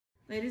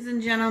Ladies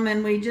and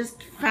gentlemen, we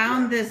just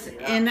found this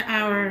in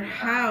our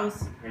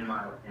house. Laying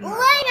on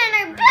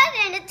our bed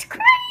and it's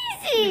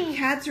crazy! The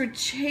cats were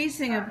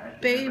chasing a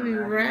baby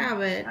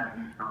rabbit.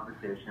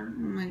 Oh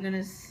my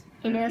goodness.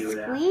 And it's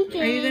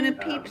squeaking. Are you gonna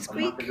peep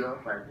squeak?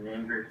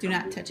 Do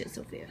not touch it,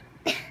 Sophia.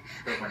 I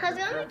was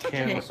gonna touch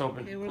Okay, it. let's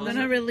open. Okay, we're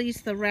gonna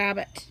release the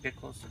rabbit. Get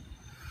closer.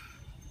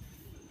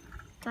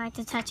 Do I have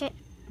to touch it?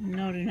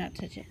 No, do not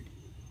touch it.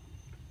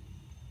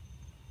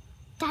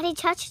 Daddy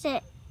touched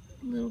it.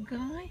 Little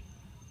guy.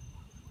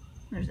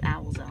 There's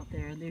owls out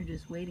there. They're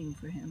just waiting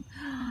for him.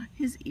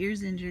 His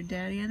ear's injured,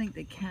 Daddy. I think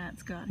the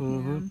cat's got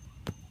him.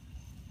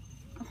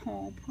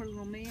 Oh, poor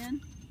little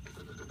man.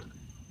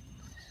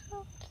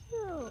 So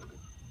cute.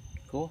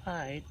 Go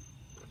hide.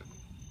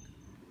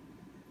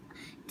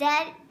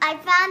 Dad, I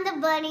found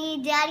the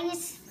bunny. Daddy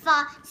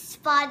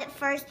spotted it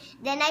first.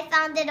 Then I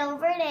found it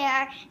over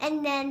there.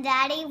 And then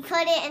Daddy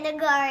put it in the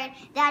garden.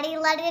 Daddy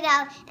let it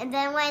out. And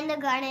then went in the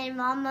garden and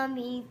Mama and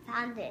me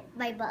found it.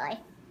 Bye-bye.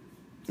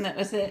 That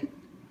was it.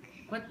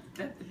 What?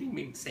 That didn't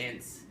make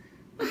sense.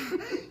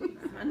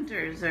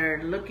 Hunters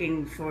are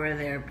looking for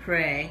their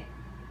prey.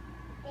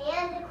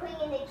 And the queen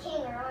and the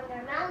king are on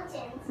their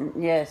mountains.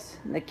 Yes,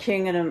 the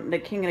king of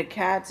the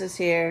cats is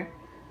here.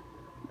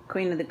 The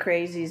queen of the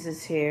crazies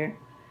is here.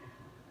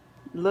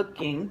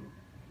 Looking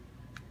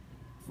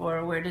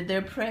for where did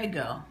their prey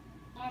go?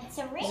 And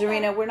Serena.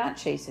 Zarina, we're not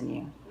chasing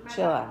you.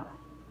 Chill out.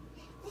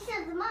 This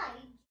is mine.